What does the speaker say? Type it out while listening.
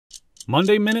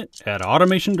Monday Minute at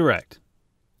Automation Direct.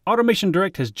 Automation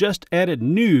Direct has just added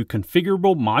new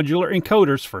configurable modular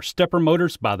encoders for stepper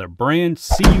motors by the brand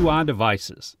CUI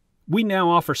Devices. We now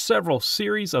offer several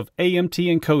series of AMT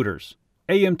encoders.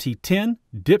 AMT 10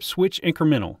 dip switch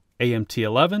incremental, AMT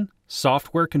 11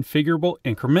 software configurable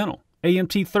incremental,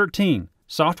 AMT 13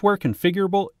 software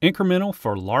configurable incremental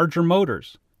for larger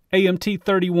motors, AMT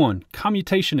 31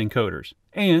 commutation encoders,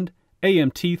 and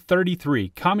AMT 33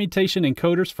 commutation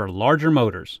encoders for larger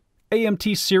motors.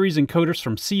 AMT series encoders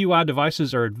from CUI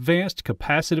Devices are advanced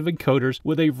capacitive encoders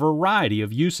with a variety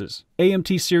of uses.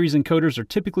 AMT series encoders are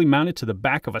typically mounted to the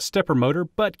back of a stepper motor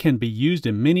but can be used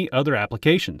in many other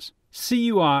applications.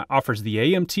 CUI offers the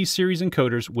AMT series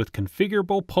encoders with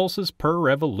configurable pulses per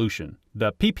revolution.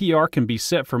 The PPR can be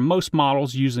set for most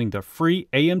models using the free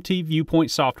AMT Viewpoint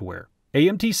software.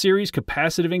 AMT series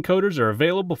capacitive encoders are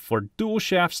available for dual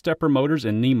shaft stepper motors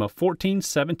in NEMA 14,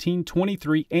 17,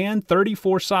 23, and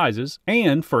 34 sizes,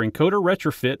 and for encoder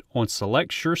retrofit on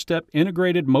select SureStep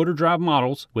integrated motor drive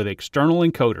models with external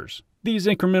encoders. These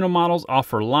incremental models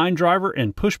offer line driver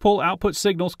and push-pull output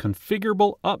signals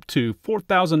configurable up to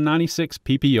 4096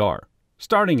 PPR.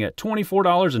 Starting at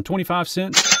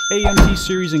 $24.25, AMT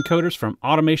series encoders from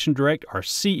Automation Direct are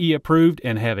CE approved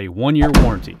and have a 1-year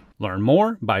warranty. Learn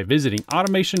more by visiting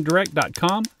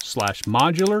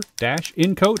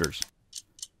AutomationDirect.com/modular-encoders.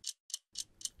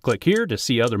 Click here to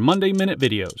see other Monday Minute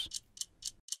videos.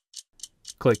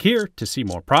 Click here to see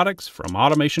more products from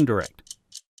Automation Direct.